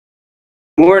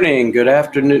Morning, good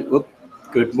afternoon,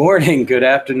 good morning, good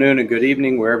afternoon, and good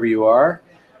evening, wherever you are.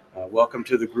 Welcome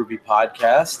to the Groovy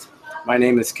Podcast. My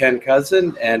name is Ken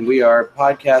Cousin, and we are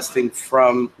podcasting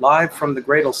live from the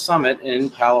Gradle Summit in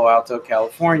Palo Alto,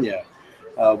 California.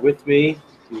 With me,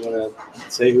 you want to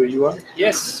say who you are?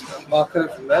 Yes, Marco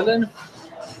from Merlin.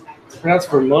 It's pronounced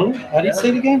Vermeulen. How do you say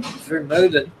it again?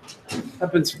 Vermeulen.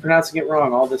 I've been pronouncing it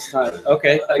wrong all this time.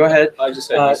 Okay, go ahead. I just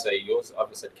heard you say yours. I've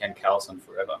just said Ken Carlson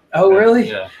forever. Oh, really?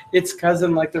 Yeah. It's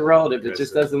cousin like the relative. It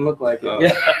just doesn't look like it.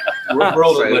 Yeah. We're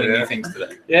all learning new things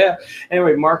today. Yeah.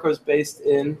 Anyway, Marco's based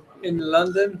in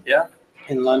London. Yeah.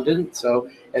 In London. So,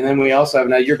 and then we also have,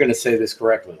 now you're going to say this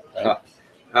correctly, right?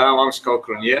 I'm Scott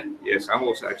Cronier. Yes, I'm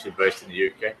also actually based in the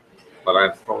UK, but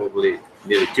I'm probably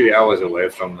nearly 2 hours away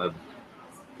from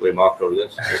where Marco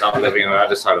lives, because I'm living on the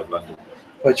other side of London.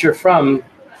 But you're from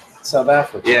South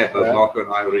Africa. Yeah, but right? Marco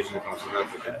and I are originally from South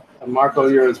Africa. And Marco,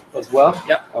 you're as well?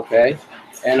 Yep. Okay.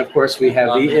 And of course, we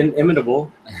have the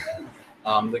inimitable.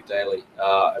 Luke Daly.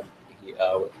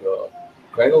 With your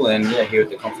Gradle, and here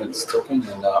at the conference talking.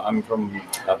 And I'm from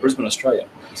Brisbane, Australia,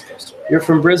 East Coast. You're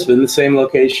from Brisbane, the same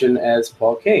location as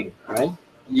Paul King, right?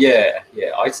 Yeah.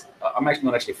 I'm actually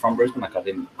not actually from Brisbane. Like I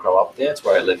didn't grow up there. It's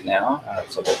where I live now.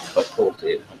 But Paul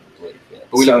did, I believe. Yeah.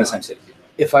 But we live in the same city.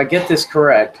 If I get this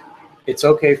correct, it's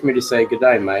okay for me to say good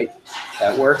day, mate.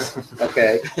 That works?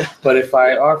 Okay. But if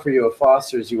I offer you a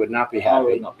Foster's, you would not be happy. I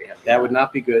would not be happy. That would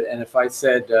not be good. And if I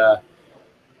said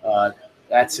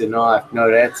that's a knot, no,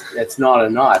 that's not a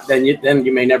knot, then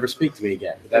you may never speak to me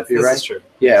again. Would that be right? That's true.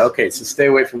 Yeah. Okay. So stay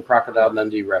away from Crocodile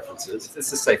Dundee references.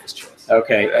 It's the safest choice.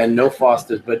 Okay. And no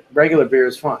Foster's, but regular beer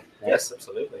is fine. Right? Yes,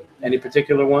 absolutely. Any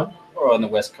particular one? Or on the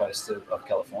west coast of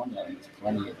California, there's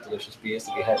plenty of delicious beers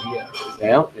to be had here.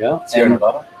 Yeah. Sierra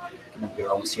Nevada. You can have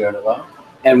your own Sierra Nevada.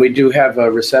 And we do have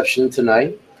a reception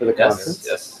tonight for the conference.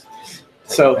 Yes.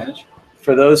 So,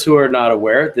 for those who are not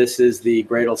aware, this is the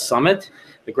Gradle Summit.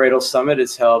 The Gradle Summit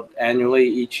is held annually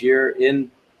each year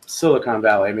in Silicon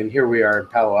Valley. I mean, here we are in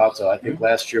Palo Alto. I think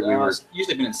last year we were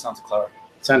usually been in Santa Clara.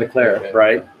 Santa Clara,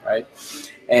 Okay. Right.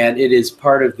 And it is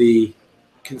part of the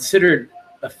considered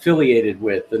affiliated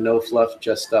with the No Fluff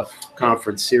Just Stuff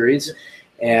conference series.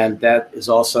 And that is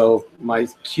also my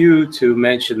cue to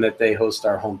mention that they host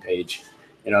our homepage,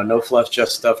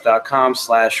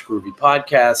 nofluffjuststuff.com/groovy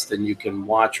podcast, and you can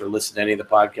watch or listen to any of the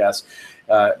podcasts.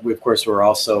 We're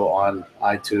also on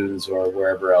iTunes or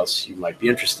wherever else you might be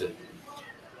interested.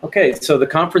 Okay, so the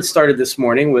conference started this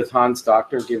morning with Hans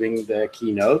Doctor giving the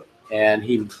keynote, and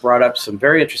he brought up some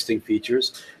very interesting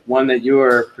features. One that you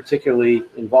were particularly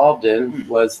involved in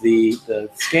was the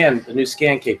new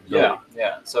scan capability.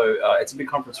 Yeah. So it's a big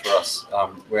conference for us.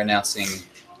 We're announcing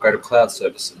Gradle Cloud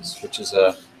Services, which is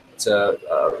a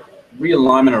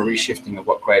realignment or reshifting of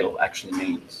what Gradle actually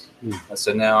means.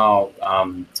 So now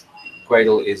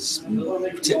Gradle is,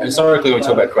 historically when we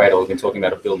talk about Gradle, we've been talking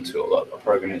about a build tool, a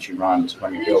program that you run to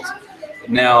run your builds.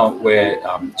 Now we're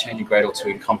changing Gradle to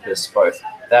encompass both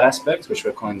that aspect, which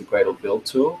we're calling the Gradle build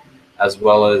tool, as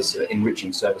well as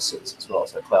enriching services as well,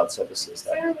 so cloud services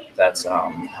that's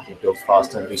helping build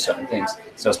faster and do certain things.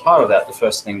 So as part of that, the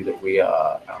first thing that we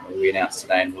announced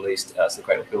today and released is the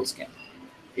Gradle Build Scan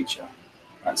feature.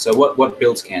 Right, so what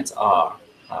build scans are,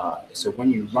 so when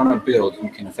you run a build, you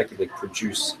can effectively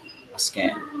produce a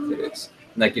scan for this.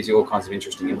 And that gives you all kinds of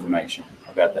interesting information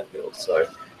about that build. So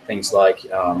things like,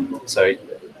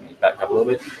 back up a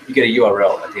little bit, you get a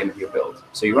URL at the end of your build.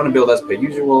 So you run a build as per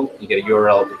usual, you get a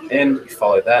URL at the end, you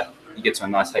follow that, you get to a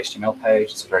nice HTML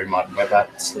page. It's a very modern web app,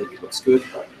 it's sleek, it looks good.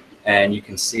 And you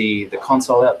can see the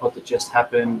console output that just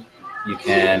happened. You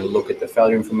can look at the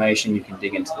failure information, you can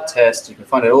dig into the test, you can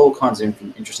find out all kinds of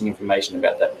interesting information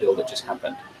about that build that just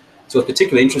happened. So what's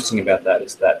particularly interesting about that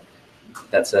is that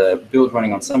that's a build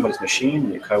running on somebody's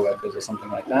machine, your coworkers or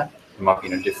something like that. It might be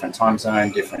in a different time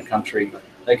zone, different country.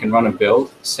 They can run a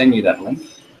build, send you that link,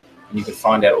 and you can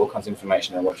find out all kinds of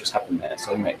information about what just happened there.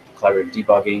 So you make collaborative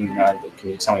debugging, can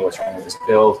you tell me what's wrong with this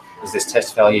build? Is this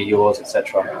test failure yours,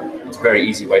 etc. It's a very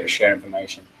easy way to share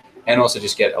information. And also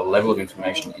just get a level of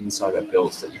information inside our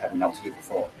builds that you haven't been able to do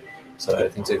before. So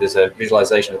things like there's a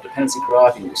visualization of dependency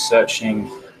graph, you can do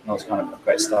searching, and all this kind of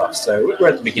great stuff. So we're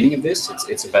at the beginning of this.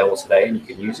 It's available today and you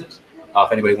can use it.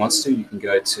 If anybody wants to, you can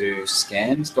go to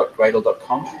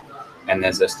scans.gradle.com and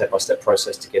there's a step-by-step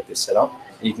process to get this set up.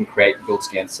 And you can create build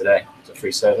scans today. It's a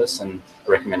free service and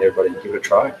I recommend everybody give it a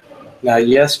try. Now,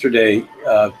 yesterday,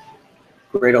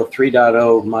 Gradle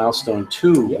 3.0 Milestone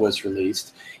 2 was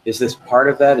released. Is this part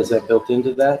of that? Is that built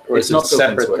into that? Or it's is it not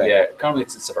separate built into thing? it. Yeah, currently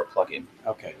it's a separate plugin.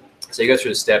 Okay. So you go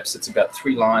through the steps. It's about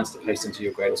 3 lines to paste into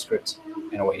your Gradle script,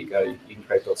 and away you go. You can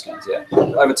create build scans. Yeah.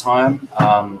 Over time,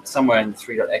 somewhere in the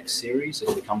 3.x series,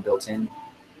 it'll become built in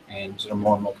and sort of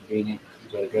more and more convenient.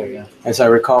 Way to go, yeah. As I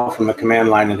recall from the command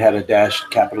line, it had a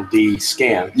 -D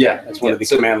scan. Yeah, That's one of the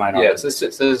command line Yeah, options.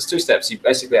 so there's 2 steps. You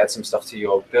basically add some stuff to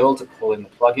your build to pull in the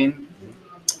plugin.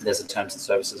 There's a terms and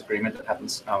services agreement that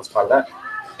happens as part of that.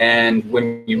 And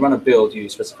when you run a build, you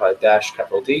specify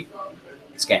 -D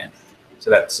scan. So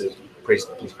that's please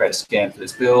create a scan for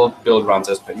this build. Build runs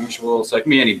as per usual. So it can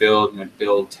be any build,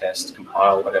 build, test,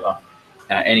 compile, whatever,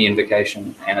 any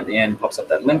invocation. And at the end pops up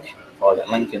that link. Follow that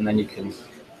link, and then you can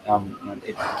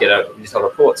get a result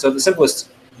report. So the simplest,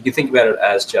 you can think about it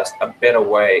as just a better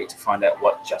way to find out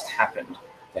what just happened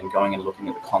than going and looking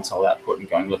at the console output and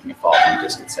going and looking at files on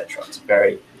disk, etc. It's a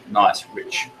very nice,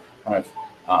 rich kind of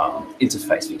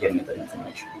interface for getting at that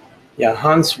information. Yeah,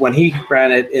 Hans, when he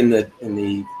ran it in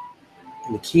the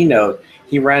keynote,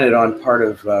 he ran it on part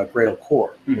of Gradle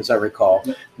Core, as I recall,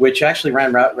 which actually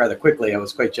ran rather quickly. I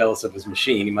was quite jealous of his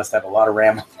machine. He must have a lot of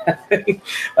RAM on that thing.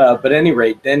 But at any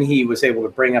rate, then he was able to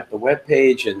bring up the web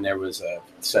page, and there was a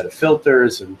set of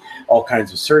filters and all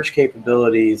kinds of search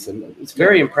capabilities. And it's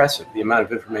very impressive, the amount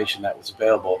of information that was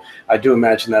available. I do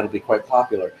imagine that'll be quite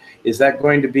popular. Is that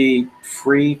going to be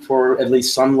free for at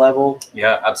least some level?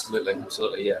 Yeah, absolutely.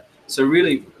 Absolutely, yeah. So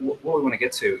really, what we want to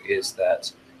get to is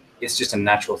that it's just a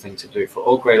natural thing to do for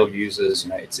all Gradle users.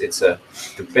 It's the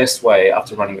best way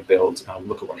after running a build to kind of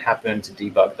look at what happened, to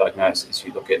debug, diagnose. Is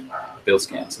you look at build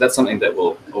scans. So that's something that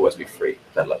will always be free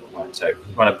at that level. Right? So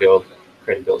run a build,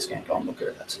 create a build scan, go and look at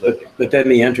it. Absolutely. But then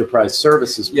the enterprise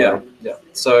services part. Yeah.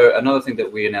 So another thing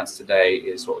that we announced today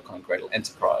is what we're calling Gradle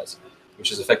Enterprise, which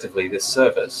is effectively this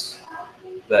service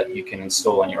that you can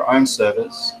install on your own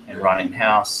servers and run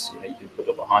in-house. You can put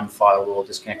it behind the firewall,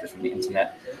 disconnect it from the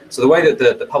internet. So the way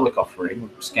that the public offering,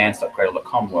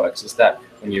 scans.gradle.com, works is that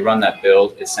when you run that build,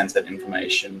 it sends that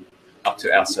information up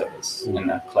to our servers in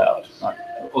the cloud. Right?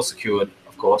 All secured,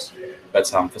 of course, but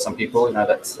for some people,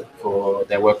 that's for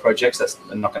their work projects,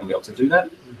 they're not going to be able to do that.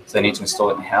 So they need to install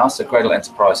it in-house. So Gradle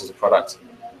Enterprise is a product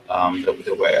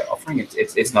that we're offering.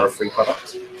 It's not a free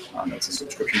product. It's a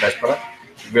subscription-based product.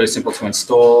 Really simple to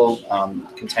install,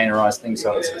 containerized thing,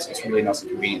 so it's really nice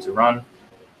and convenient to run.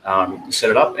 You set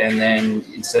it up, and then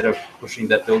instead of pushing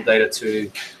that build data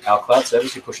to our cloud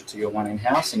service, you push it to your one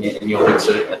in-house, and you'll link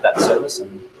it at that service,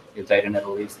 and your data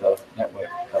never leaves the network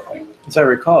that way. As I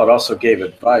recall, it also gave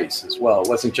advice as well. It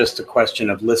wasn't just a question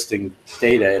of listing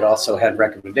data. It also had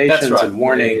recommendations and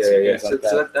warnings and things like that.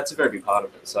 So that's a very big part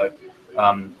of it. So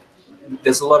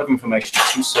there's a lot of information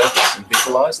to surface and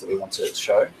visualize that we want to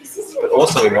show, but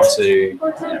also we want to,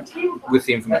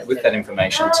 with that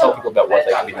information, tell people about what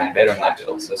they can be doing better in their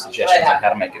build. So suggestions on how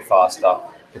to make it faster,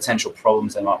 potential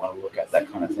problems they might want to look at,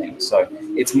 that kind of thing. So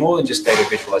it's more than just data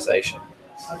visualization.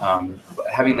 But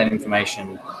having that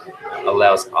information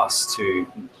allows us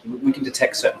we can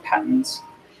detect certain patterns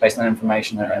based on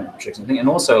information and tricks and things, and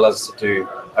also allows us to do,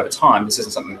 over time, this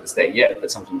isn't something that's there yet,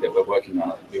 but something that we're working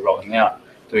on, we're rolling out,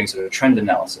 doing sort of trend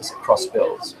analysis across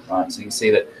builds, right? So you can see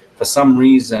that for some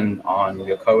reason on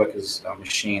your coworker's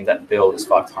machine, that build is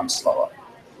 5 times slower,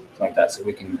 something like that. So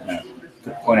we can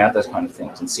point out those kind of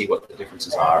things and see what the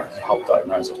differences are and help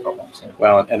diagnose those problems. Yeah.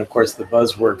 Well, and of course, the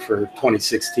buzzword for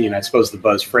 2016, I suppose the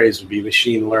buzz phrase would be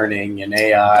machine learning and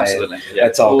AI. Absolutely. And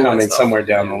that's all coming somewhere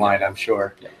down the line, I'm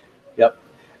sure. Yeah.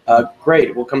 Yep.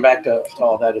 Great. We'll come back to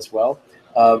all that as well.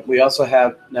 We also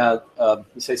have now,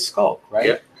 you say Skulk, right?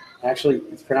 Yeah. Actually,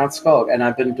 it's pronounced Skulk, and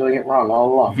I've been doing it wrong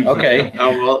all along. Okay.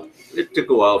 Oh, well, it took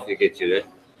a while to get you there.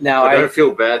 Now I don't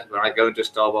feel bad when I go into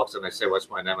Starbucks and they say, "What's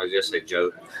my name?" I just say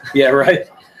Joe. Yeah, right.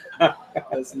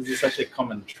 This is such a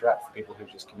common trap for people who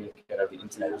just communicate over the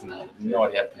internet, isn't it? No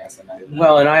idea how to pronounce their name.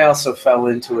 Well, and I also fell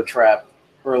into a trap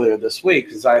earlier this week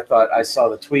because I thought I saw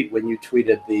the tweet when you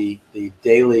tweeted the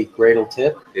daily Gradle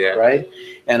tip, right?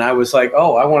 And I was like,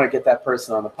 oh, I want to get that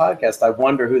person on the podcast. I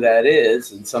wonder who that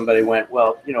is. And somebody went,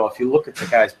 well, if you look at the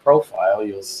guy's profile,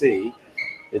 you'll see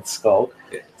it's Skulk.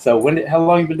 Yeah. So how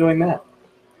long have you been doing that?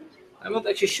 I'm not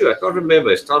actually sure. I can't remember.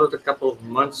 It started a couple of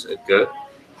months ago.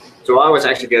 So I was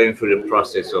actually going through the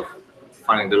process of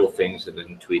finding little things and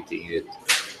then tweeting it.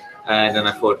 And then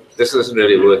I thought, this isn't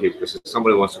really working because if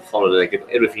somebody wants to follow, they get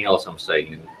everything else I'm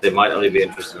saying. And they might only be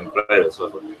interested in Gradle. So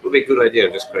I thought it would be a good idea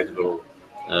to just create a little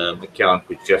account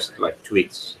with just like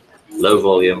tweets, low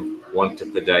volume, 1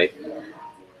 tip a day.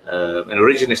 And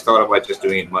originally started by just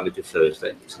doing it Monday to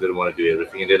Thursday. So I didn't want to do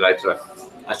everything. And then later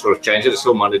I sort of changed it. It's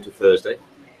still Monday to Thursday.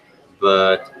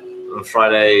 But on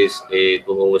Fridays, it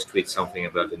will always tweet something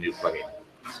about the new plugin.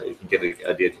 So you can get an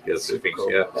idea to go through things.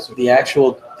 Cool. Yeah. The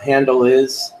actual handle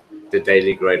is The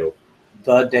Daily Gradle.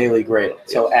 The Daily Gradle.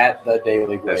 So at The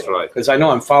Daily Gradle. That's right. Because I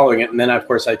know I'm following it, and then of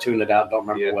course I tune it out. Don't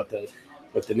remember Yeah.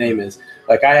 what the name is.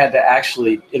 Like I had to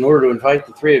actually, in order to invite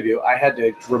the three of you, I had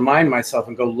to remind myself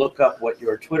and go look up what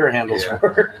your Twitter handles Yeah.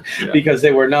 were Yeah. because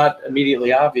they were not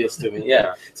immediately obvious to me.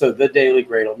 Yeah. So The Daily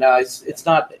Gradle. Now it's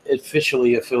not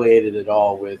officially affiliated at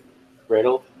all with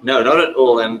Gradle. No, not at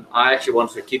all. And I actually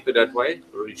wanted to keep it that way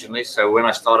originally. So when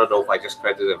I started off, I just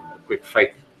created a quick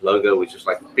fake logo, which is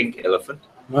like a pink elephant.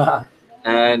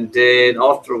 And then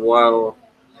after a while,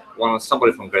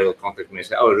 somebody from Gradle contacted me and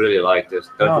said, "Oh, I really like this.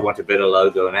 Don't you want a better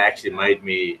logo?" And they actually made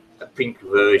me a pink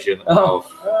version of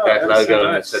that that's so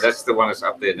logo. nice. So that's the one that's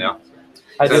up there now.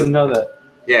 I So- didn't know that.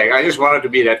 Yeah, I just wanted to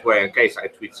be that way in case I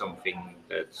tweet something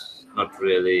that's not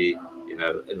really,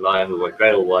 in line with what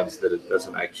Gradle wants, that it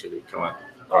doesn't actually come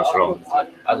across wrong.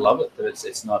 I love it that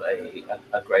it's not a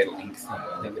Gradle Inc. thing.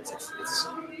 I think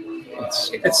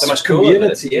it's so much cooler. than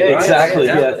community. Yeah, right? exactly,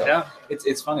 Yeah. yeah. yeah.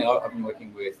 It's funny. I've been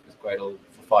working with Gradle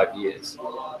for 5 years,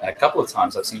 and a couple of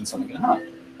times I've seen something.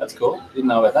 That's cool. Didn't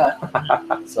know about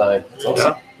that. So it's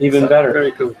awesome. Even better.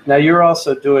 Very cool. Now you're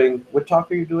also doing, what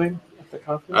talk are you doing at the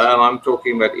conference? I'm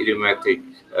talking about idiomatic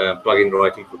plugin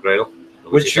writing for Gradle,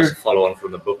 which is just a follow on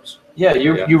from the books. Yeah,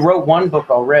 Yeah. you wrote one book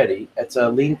already. It's a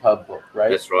LeanPub book, right?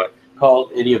 That's right.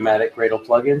 Called Idiomatic Gradle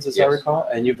Plugins, as I Yes. recall.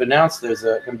 And you've announced there's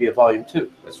going to be a volume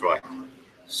 2. That's right.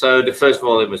 So the first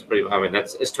volume is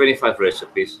it's 25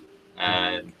 recipes,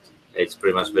 and it's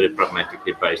pretty much very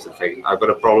pragmatically based. In fact, I've got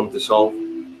a problem to solve.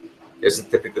 There's a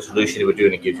typical solution we're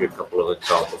doing, and gives you a couple of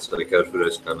examples that go through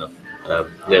those kind of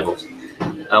levels.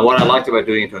 And what I liked about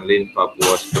doing it on LeanPub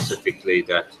was specifically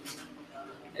that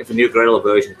if a new Gradle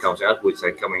version comes out, which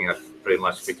they're coming out pretty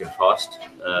much thick and fast,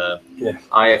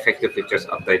 I effectively just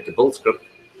update the build script,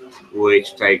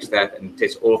 which takes that and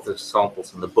tests all of the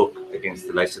samples in the book against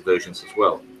the latest versions as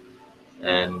well.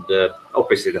 And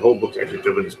obviously, the whole book's actually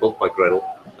driven as built by Gradle.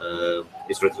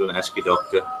 It's written in ASCII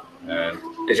Doctor, and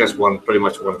it's just pretty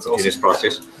much one continuous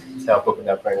process. It's how a book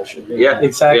about Gradle should be. Yeah,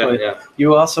 Exactly. Yeah,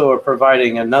 You also are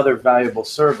providing another valuable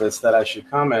service that I should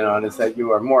comment on, is that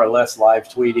you are more or less live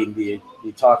tweeting the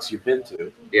talks you've been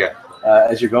to yeah.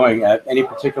 as you're going. Any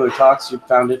particular talks you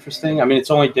found interesting? I mean,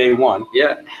 it's only day one.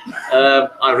 Yeah,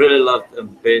 I really loved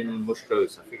Ben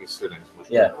Mushko's. I think his surname is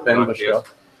Mushko. Yeah, Ben Right, Bushko.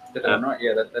 Did that one right?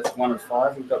 Yeah, that's 1 of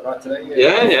 5 we've got right today.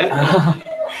 Yeah.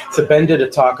 So Ben did a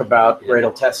talk about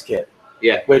Gradle Test Kit.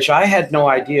 Yeah. Which I had no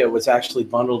idea was actually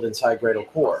bundled inside Gradle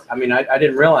Core. I mean, I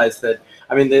didn't realize that.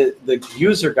 I mean, the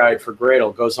user guide for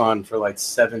Gradle goes on for like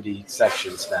 70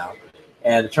 sections now.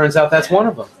 And it turns out that's one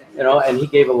of them, and he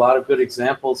gave a lot of good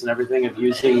examples and everything of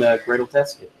using the Gradle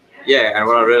Test Kit. Yeah, and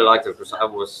what I really liked it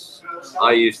was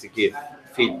I used to give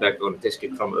feedback on the test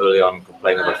kit from early on,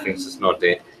 complain about things that's not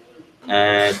there.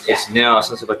 And it's now,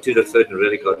 since about 2.13,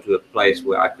 really got to a place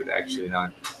where I could actually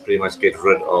now pretty much get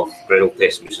rid of Gradle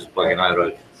Test, which is a plugin I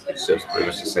wrote. It serves pretty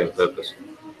much the same purpose.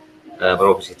 But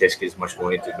obviously, Test Kit is much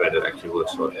more integrated, actually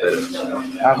works a lot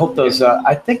better. I hope those,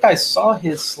 I think I saw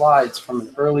his slides from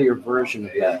an earlier version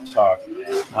of that talk.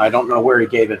 I don't know where he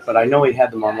gave it, but I know he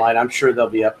had them online. I'm sure they'll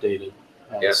be updated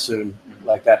soon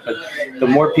like that. But the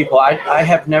more people, I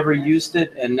have never used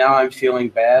it, and now I'm feeling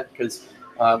bad because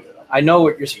I know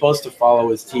what you're supposed to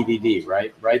follow is TDD,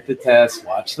 right? Write the tests,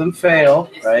 watch them fail,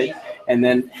 right? And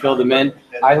then fill them in.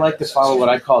 I like to follow what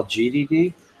I call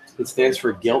GDD. It stands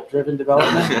for guilt-driven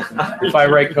development. If I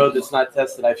write code that's not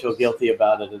tested, I feel guilty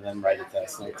about it and then write a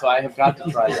test. So I have got to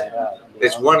try that out.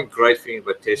 There's one great thing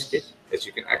about Test Kit is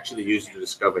you can actually use it to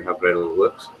discover how Gradle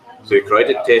works. So you create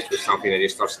a test with something and you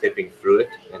start stepping through it,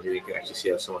 and then you can actually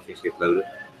see how some of things get loaded.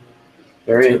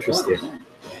 Very interesting.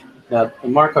 Now,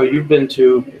 Marco, you've been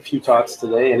to a few talks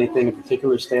today. Anything in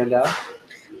particular stand out?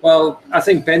 Well, I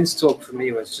think Ben's talk for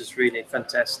me was just really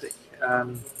fantastic.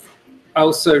 I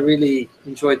also really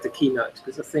enjoyed the keynote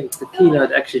because I think the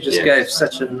keynote actually just gave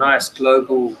such a nice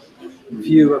global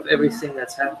view of everything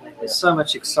that's happening. There's so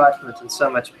much excitement and so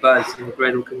much buzz in the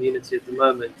Gradle community at the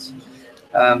moment.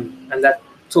 And that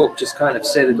talk just kind of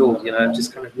said it all,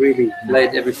 just kind of really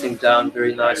laid everything down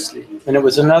very nicely. And it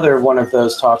was another one of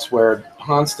those talks where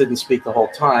Hans didn't speak the whole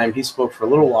time. He spoke for a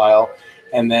little while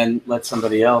and then let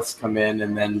somebody else come in,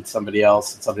 and then somebody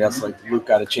else, like Luke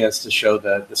got a chance to show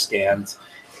the scans,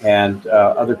 and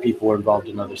other people were involved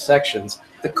in other sections.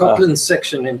 The Kotlin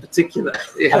section in particular.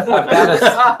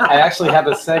 I actually have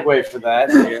a segue for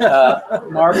that.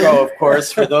 Marco, of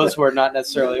course, for those who are not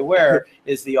necessarily aware,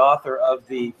 is the author of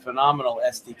the phenomenal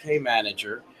SDK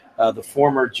Manager, the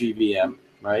former GVM,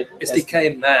 right?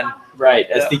 SDK man. Right,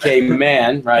 Yeah. SDK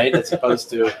man, right, as opposed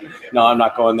to, no, I'm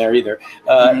not going there either.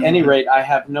 At any rate, I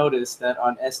have noticed that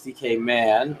on SDK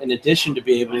man, in addition to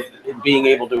being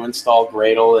able to install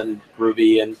Gradle and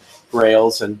Groovy and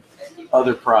Grails and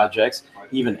other projects,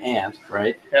 even Ant,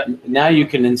 right? Yep. Now you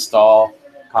can install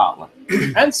Kotlin.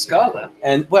 And Scala.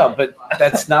 And well, but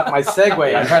that's not my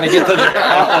segue. I'm trying to get to the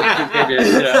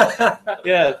Kotlin.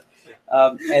 Yeah.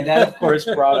 And that, of course,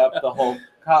 brought up the whole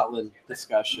Kotlin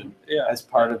discussion Yeah. as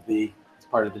part of the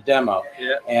demo.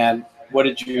 Yeah. And what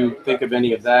did you think of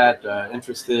any of that?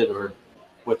 Interested, or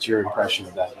what's your impression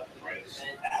of that?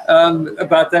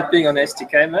 About that being on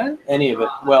SDK man? Any of it?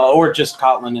 Well, or just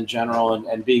Kotlin in general,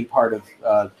 and being part of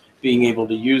being able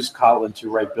to use Kotlin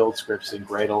to write build scripts in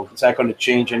Gradle. Is that going to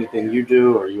change anything you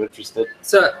do? Or are you interested?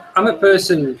 So I'm a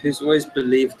person who's always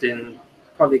believed in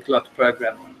polyglot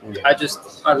programming.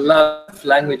 I love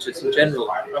languages in general.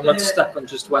 I'm not stuck on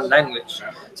just one language.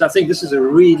 So I think this is a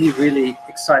really, really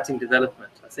exciting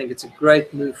development. I think it's a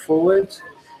great move forward.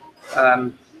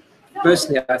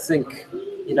 Personally, I think,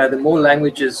 the more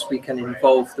languages we can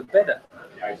involve, the better.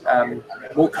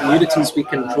 More communities we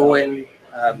can draw in,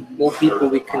 more people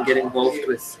we can get involved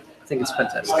with. I think it's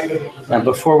fantastic. And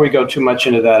before we go too much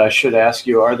into that, I should ask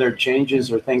you, are there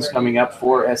changes or things coming up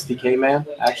for SDK man,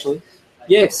 actually?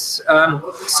 Yes.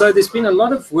 So there's been a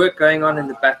lot of work going on in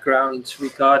the background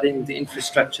regarding the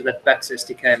infrastructure that backs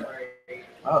SDK man.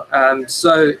 Oh.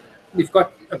 So we've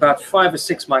got about 5 or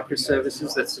 6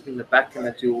 microservices that sit in the back and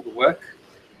that do all the work.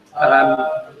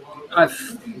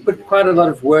 I've put quite a lot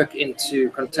of work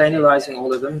into containerizing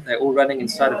all of them. They're all running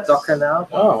inside of Docker now.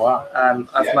 Oh, wow.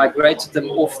 I've migrated them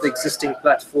off the existing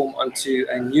platform onto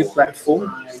a new platform,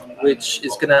 which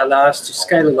is going to allow us to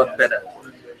scale a lot better.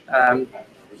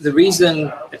 The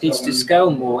reason it needs to scale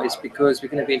more is because we're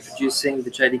going to be introducing the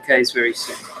JDKs very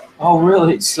soon. Oh,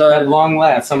 really? So at long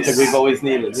last, something we've always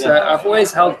needed. So I've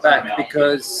always held back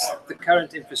because the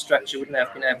current infrastructure wouldn't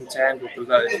have been able to handle the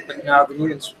load. But now the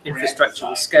new infrastructure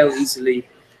will scale easily,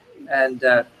 and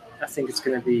I think it's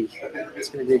going to be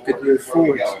a good move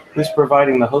forward. Who's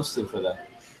providing the hosting for that?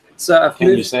 So I've Can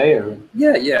moved, you say? Or?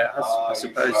 Yeah, I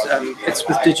suppose it's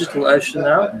with DigitalOcean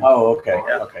now. Oh, okay,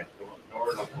 Yeah. okay.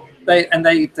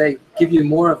 They give you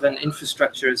more of an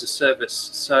infrastructure as a service.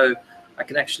 So I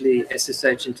can actually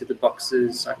SSH into the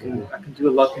boxes. I can do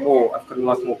a lot more. I've got a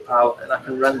lot more power, and I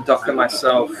can run Docker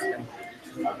myself. And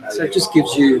so it just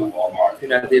gives you,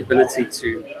 the ability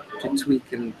to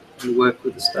tweak and work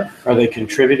with the stuff. Are they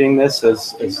contributing this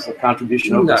as a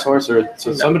contribution open No. source, or so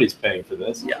No. somebody's paying for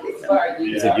this? Yeah.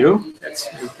 Is it you? That's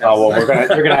Oh well, you're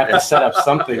gonna have to set up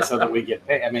something so that we get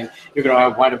paid. I mean, you're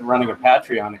gonna wind up running a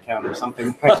Patreon account or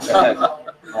something like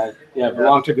that. Yeah,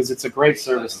 belong to, because it's a great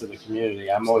service to the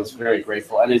community. I'm always very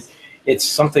grateful, and it's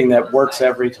something that works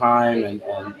every time, and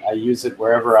I use it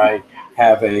wherever I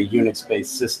have a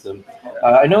Unix-based system.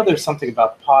 I know there's something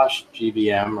about Posh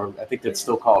GVM, or I think that's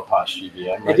still called Posh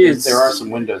GVM. Right? It is. There are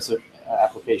some Windows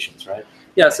applications, right?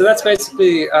 Yeah, so that's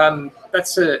basically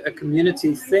that's a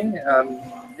community thing.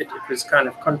 It was kind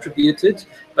of contributed,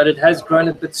 but it has grown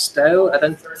a bit stale. I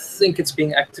don't think it's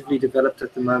being actively developed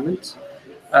at the moment.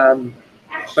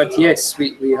 But yes,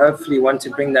 we hopefully want to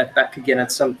bring that back again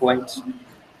at some point.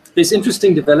 There's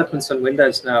interesting developments on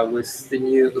Windows now with the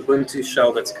new Ubuntu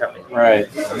shell that's coming, Right.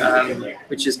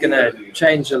 which is going to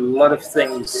change a lot of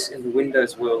things in the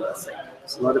Windows world, I think.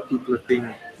 So a lot of people have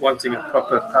been wanting a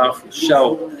proper, powerful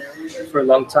shell for a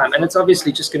long time. And it's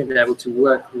obviously just going to be able to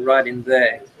work right in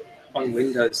there on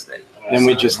Windows then. Then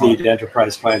we just need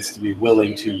enterprise clients to be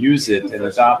willing to use it and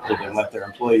adopt it and let their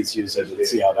employees use it and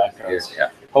see how that goes.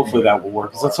 Yeah. Hopefully that will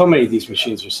work, because so many of these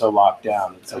machines are so locked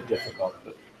down, it's so difficult.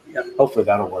 But Yeah. hopefully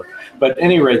that'll work. But at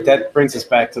any rate, that brings us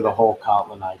back to the whole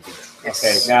Kotlin idea. Yes.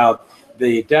 Okay, now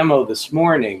the demo this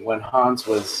morning, when Hans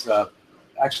was,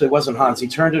 actually it wasn't Hans, he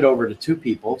turned it over to 2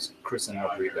 people, Chris and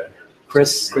Rodrigo.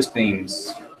 Chris Chris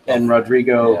Beams, and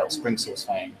Rodrigo. yeah, Spring Source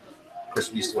fame. Chris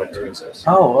used to work at Spring Source.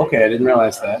 Oh, okay, I didn't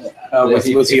realize that. Was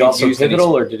If he you also used any-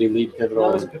 Pivotal, or did he lead No, Pivotal?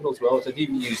 it was Pivotal as well. So if you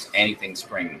use anything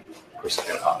Spring, Chris has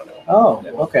been a part of it. Oh,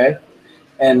 okay.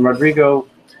 And Rodrigo,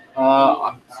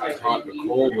 I can't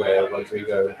recall where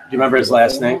Rodrigo. do you remember his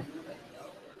last name?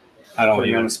 I don't Put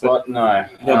him on even. the spot. No,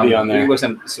 He'll be on there. He was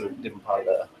in sort of different part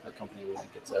of the company. We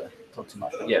didn't get to talk too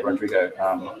much. But yeah, Rodrigo.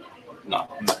 No,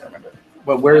 I'm not gonna remember.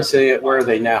 But where is he? Where are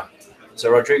they now?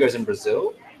 So Rodrigo's in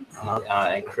Brazil, Uh-huh.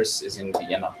 and Chris is in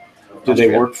Vienna. Do they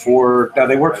Austria. work for? Now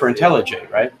they work for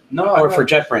IntelliJ, right? No, Or no, for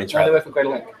JetBrains, no, they right? work for Greater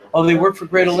Link. Oh, they work for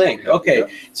Greater Link.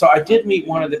 Okay, so I did meet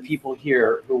one of the people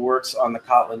here who works on the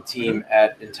Kotlin team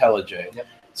at IntelliJ. Yep.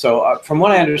 So from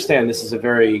what I understand, this is a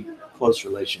very close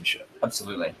relationship.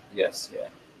 Absolutely, yes, yeah,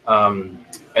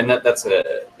 and that's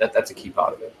a key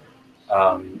part of it.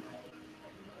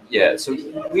 Yeah, so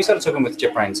we started talking with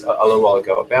JetBrains a little while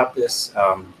ago about this,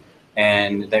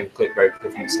 and they were very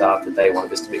clear from the start that they wanted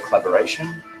this to be a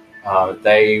collaboration.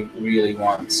 They really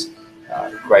want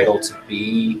Gradle to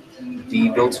be the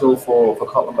build tool for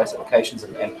Kotlin-based applications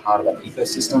and part of that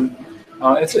ecosystem.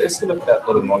 It's a little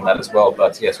bit more than that as well,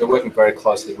 but yes, we're working very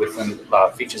closely with them.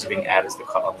 Features are being added to the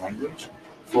Kotlin language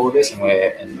for this, and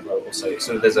we're also,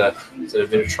 so there's a sort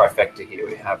of bit of trifecta here.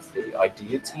 We have the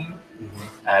idea team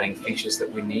adding features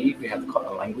that we need. We have the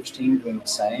Kotlin language team doing the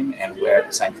same, and we're at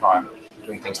the same time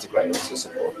doing things to Gradle to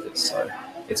support this. So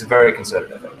it's a very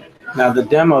concerted effort. Now, the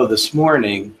demo this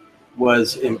morning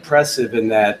was impressive in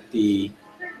that the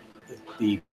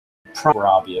prompts were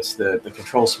obvious. The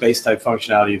control space type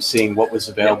functionality of seeing what was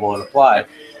available and apply.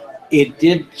 It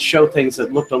did show things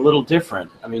that looked a little different.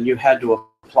 I mean, you had to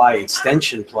apply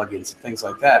extension plugins and things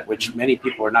like that, which many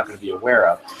people are not going to be aware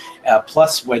of.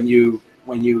 Plus, when you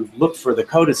look for the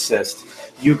code assist,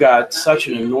 you got such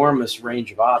an enormous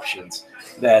range of options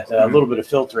that a little bit of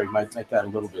filtering might make that a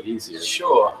little bit easier.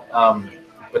 Sure,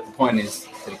 but the point is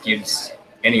that it gives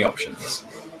any options.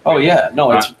 Oh yeah,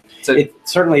 no, it's So,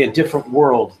 it's certainly a different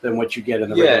world than what you get in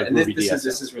the regular and Ruby this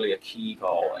DSL. is really a key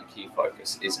goal and key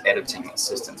focus is editing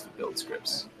assistance for build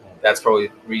scripts. That's probably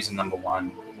reason number one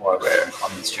why we're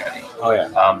on this journey. Oh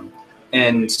yeah.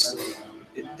 And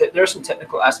there are some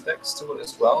technical aspects to it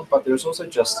as well, but there's also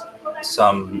just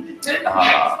some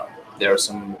there are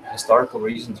some historical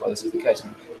reasons why this is the case.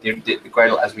 The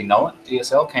Gradle, as we know it,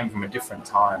 DSL came from a different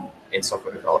time in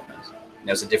software development.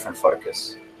 There was a different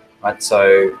focus. Right,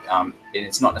 so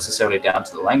it's not necessarily down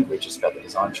to the language; it's about the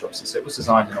design choices. So it was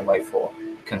designed in a way for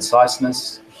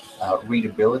conciseness,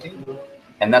 readability,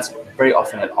 and that's very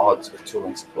often at odds with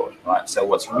tooling support. Right, so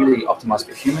what's really optimized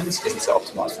for humans isn't so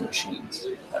optimized for machines.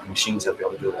 Machines have to be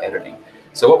able to do editing.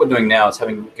 So what we're doing now is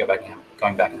going back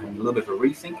and having a little bit of a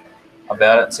rethink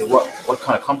about it and say what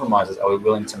kind of compromises are we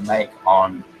willing to make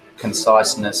on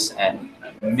conciseness and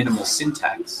minimal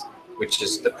syntax, which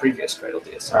is the previous Gradle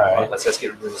DSL. Right. Let's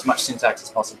get rid of as much syntax as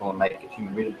possible and make it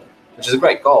human readable, which is a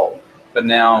great goal. But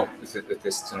now with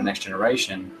this sort of next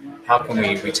generation, how can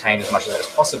we retain as much of that as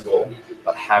possible,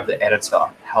 but have the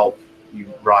editor help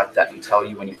you write that and tell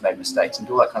you when you've made mistakes and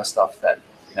do all that kind of stuff that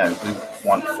we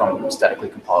want from statically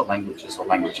compiled languages or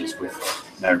languages with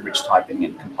rich typing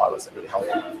and compilers that really help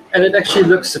you. And it actually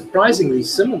looks surprisingly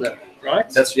similar. Right?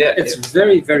 It's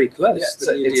very, very close. Yeah,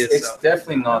 so it's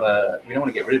definitely not we don't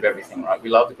want to get rid of everything, right? We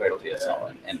love the Gradle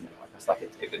DSL, and it's like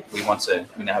we want to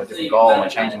have a different goal, and we're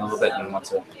changing a little bit, and we want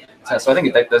to. So I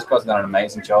think those guys have done an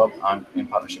amazing job in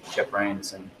partnership with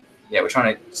JetBrains, and we're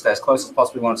trying to stay as close as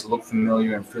possible. We want it to look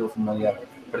familiar and feel familiar,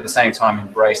 but at the same time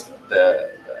embrace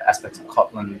the aspects of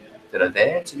Kotlin that are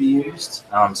there to be used.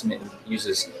 Some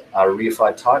uses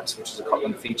reified types, which is a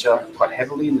Kotlin feature, quite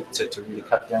heavily to really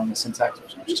cut down the syntax,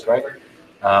 which is great.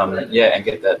 And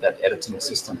get that editing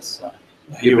assistance.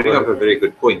 You bring up a very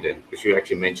good point there, because you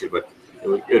actually mentioned, but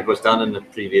it was done in the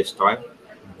previous time.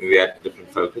 We had a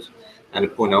different focus. And the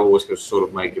point I always sort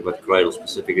of make about Gradle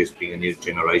specifically as being a new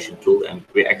generation tool, and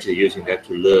we're actually using that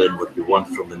to learn what we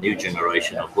want from the new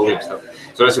generation of building stuff.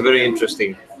 So that's a very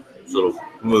interesting sort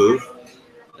of move.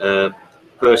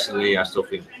 Personally, I still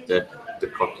think that the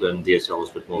Kotlin DSL is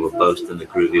a bit more of a boast than the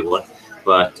Groovy one.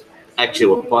 But actually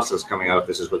what Pasta is coming out of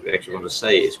this is what we actually want to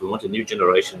say is we want a new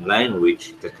generation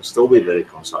language that can still be very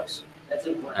concise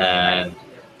and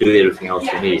do everything else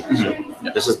we need.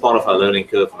 So this is part of our learning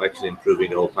curve of actually improving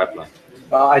the whole pipeline.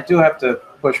 Well, I do have to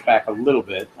push back a little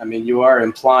bit. I mean, you are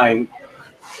implying,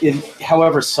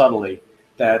 however subtly,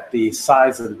 that the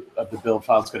size of the build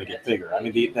file is going to get bigger. I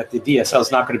mean, that the DSL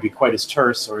is not going to be quite as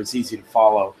terse or as easy to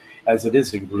follow as it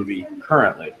is in Groovy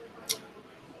currently.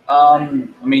 I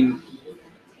mean,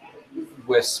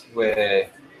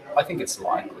 I think it's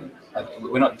likely.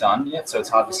 We're not done yet, so it's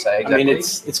hard to say exactly. I mean,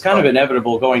 it's kind of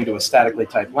inevitable going to a statically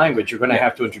typed language. You're going to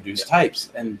have to introduce types.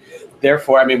 And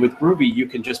therefore, I mean, with Groovy, you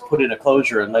can just put in a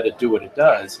closure and let it do what it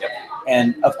does. Yep.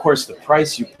 And of course, the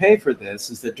price you pay for this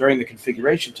is that during the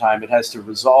configuration time, it has to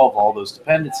resolve all those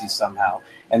dependencies somehow.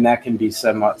 And that can be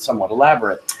somewhat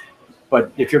elaborate.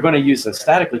 But if you're going to use a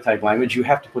statically typed language, you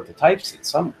have to put the types in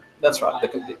somewhere. That's right.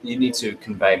 You need to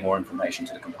convey more information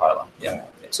to the compiler. Yeah.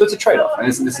 So it's a trade-off, and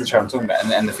this is the trade I'm talking about.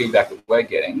 And the feedback that we're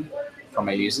getting from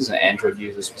our users, and Android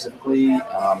users specifically,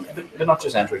 but not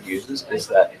just Android users, is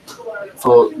that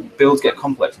for builds get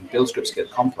complex and build scripts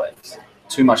get complex,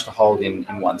 too much to hold in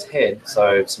one's head.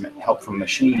 So some help from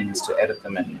machines to edit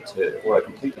them and to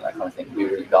autocomplete and that kind of thing would be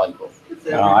really valuable.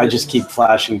 I just keep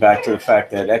flashing back to the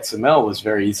fact that XML was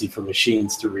very easy for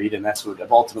machines to read, and that's what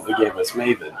ultimately gave us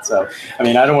Maven. So, I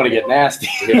mean, I don't want to get nasty.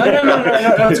 No,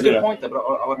 it's a good point, though. But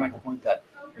I would make a point that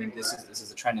this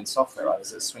is a trend in software, right?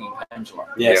 It's a swinging pendulum.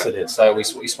 Yes, it is. So we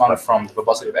swung from the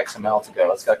verbosity of XML to go,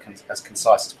 let's go as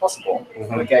concise as possible.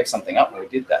 And we gave something up when we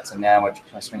did that. So now we're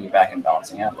kind of swinging back and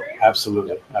balancing out.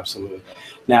 Absolutely, absolutely.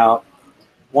 Now,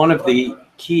 one of the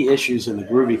key issues in the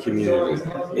Groovy community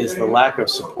is the lack of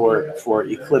support for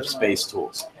Eclipse-based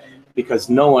tools, because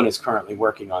no one is currently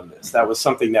working on this. That was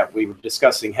something that we were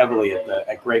discussing heavily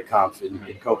at GreatConf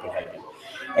in Copenhagen.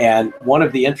 And one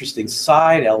of the interesting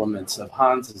side elements of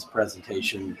Hans's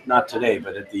presentation, not today,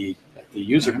 but at the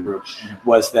user group,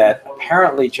 was that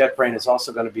apparently JetBrains is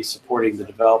also going to be supporting the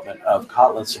development of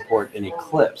Kotlin support in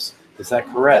Eclipse. Is that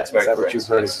correct? That's is that correct. What you've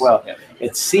heard as well? Yeah.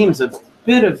 It seems a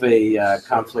bit of a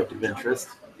conflict of interest.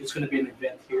 It's going to be an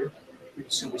event here. Pretty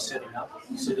soon we're setting up.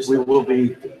 So this We will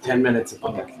be 10 minutes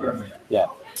apart. Okay, perfect. Yeah.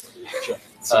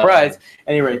 Surprise.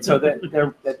 Anyway, so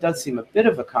that does seem a bit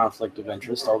of a conflict of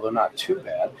interest, although not too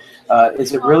bad.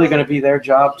 Is it really going to be their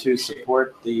job to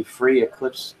support the free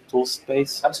Eclipse tool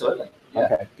space? Absolutely. Yeah.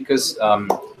 Okay. Because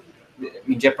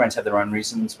JetBrains have their own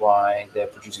reasons why they're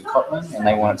producing Kotlin, and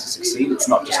they want it to succeed. It's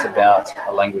not just about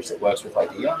a language that works with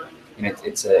IDEA.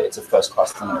 It's a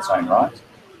first-class thing in its own right.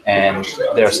 And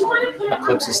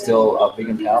Eclipse is still a big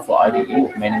and powerful IDE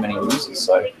with many, many users.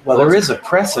 So, well, there is a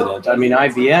precedent. I mean,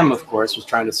 IBM, of course, was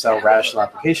trying to sell Rational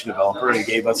Application Developer and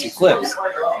gave us Eclipse.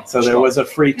 So there was a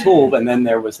free tool, and then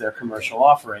there was their commercial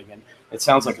offering. And it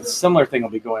sounds like a similar thing will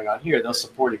be going on here. They'll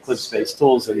support Eclipse-based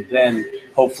tools, and then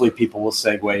hopefully people will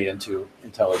segue into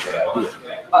IntelliJ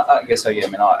IDEA. I guess so. Yeah. I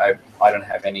mean, I don't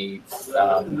have any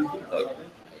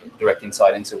direct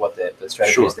insight into what the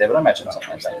strategy is there, but I imagine something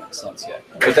like that makes sense. Yeah.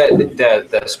 But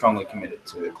they're strongly committed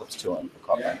to Eclipse tooling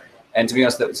for Kotlin. And to be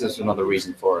honest, this is another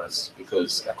reason for us,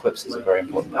 because Eclipse is a very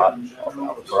important part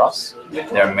for us.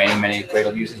 There are many, many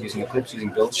Gradle users using Eclipse, using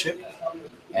BuildShip,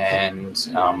 and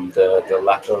the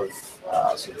lack of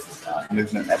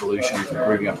movement and evolution from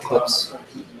Ruby on Eclipse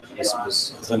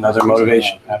was another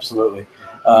motivation. Absolutely.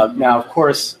 Now, of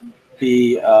course,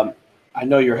 I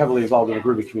know you're heavily involved in the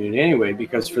Groovy community anyway,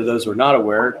 because for those who are not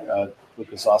aware,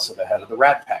 Luke is also the head of the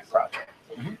Ratpack project.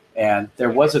 Mm-hmm. And there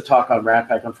was a talk on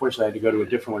Ratpack. Unfortunately, I had to go to a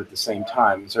different one at the same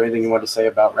time. Is there anything you want to say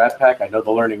about Ratpack? I know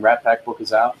the Learning Ratpack book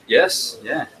is out. Yes,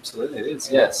 yeah, absolutely it is.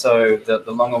 Yeah, so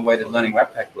the long-awaited Learning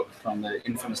Ratpack book from the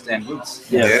infamous Dan Woods.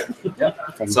 Yes. Yeah.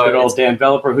 From good old Dan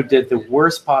Developer, who did the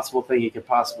worst possible thing he could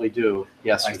possibly do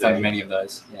yesterday. I've done many of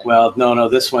those. Yeah. Well, no,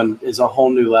 this one is a whole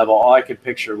new level. All I could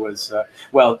picture was,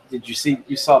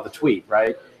 you saw the tweet,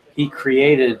 right? He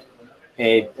created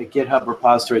a GitHub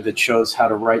repository that shows how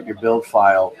to write your build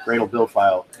file, Gradle build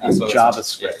file, in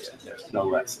JavaScript, no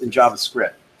less, in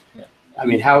JavaScript. Yeah. I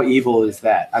mean, how evil is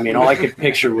that? I mean, all I could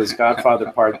picture was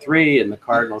Godfather Part 3 and the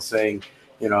Cardinal saying,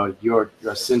 your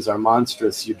sins are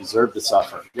monstrous, you deserve to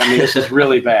suffer. I mean, this is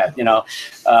really bad,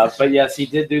 But yes, he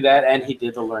did do that, and he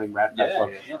did the Learning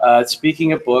Ratpack book.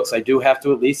 Speaking of books, I do have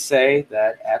to at least say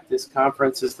that at this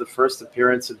conference is the first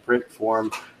appearance in print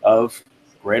form of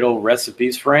Gradle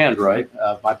Recipes for Android.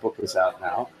 My book is out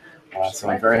now, so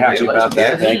I'm very happy about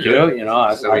that. Thank you.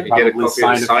 I'll probably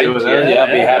sign a few of them. Yeah,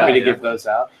 I'll be happy to give those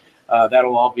out.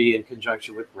 That'll all be in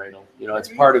conjunction with Gradle. It's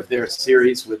part of their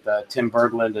series with Tim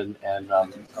Berglund and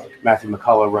Matthew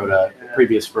McCullough wrote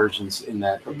previous versions in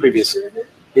that, or previous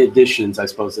editions, I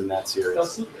suppose, in that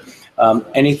series.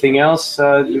 Anything else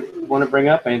you want to bring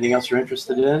up? Anything else you're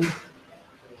interested in?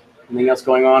 Anything else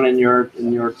going on in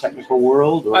your technical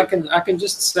world? Or? I can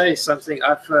just say something.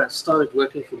 I've started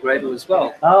working for Gradle as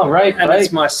well. Oh, right, and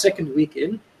it's my second week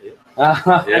in,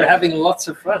 and having lots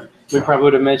of fun. We probably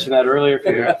would have mentioned that earlier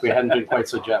if we hadn't been quite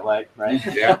so jet lagged, right?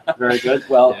 Yeah. Very good.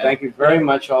 Well, thank you very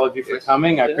much, all of you, for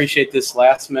coming. I appreciate this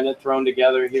last minute thrown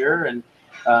together here, and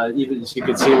even as you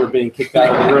can see, we're being kicked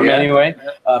out of the room anyway.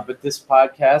 But this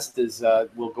podcast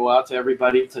will go out to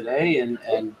everybody today,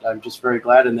 and I'm just very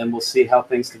glad. And then we'll see how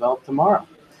things develop tomorrow.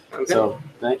 Okay. So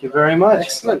thank you very much.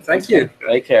 Excellent. Thank you.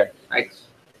 Take care. Thanks.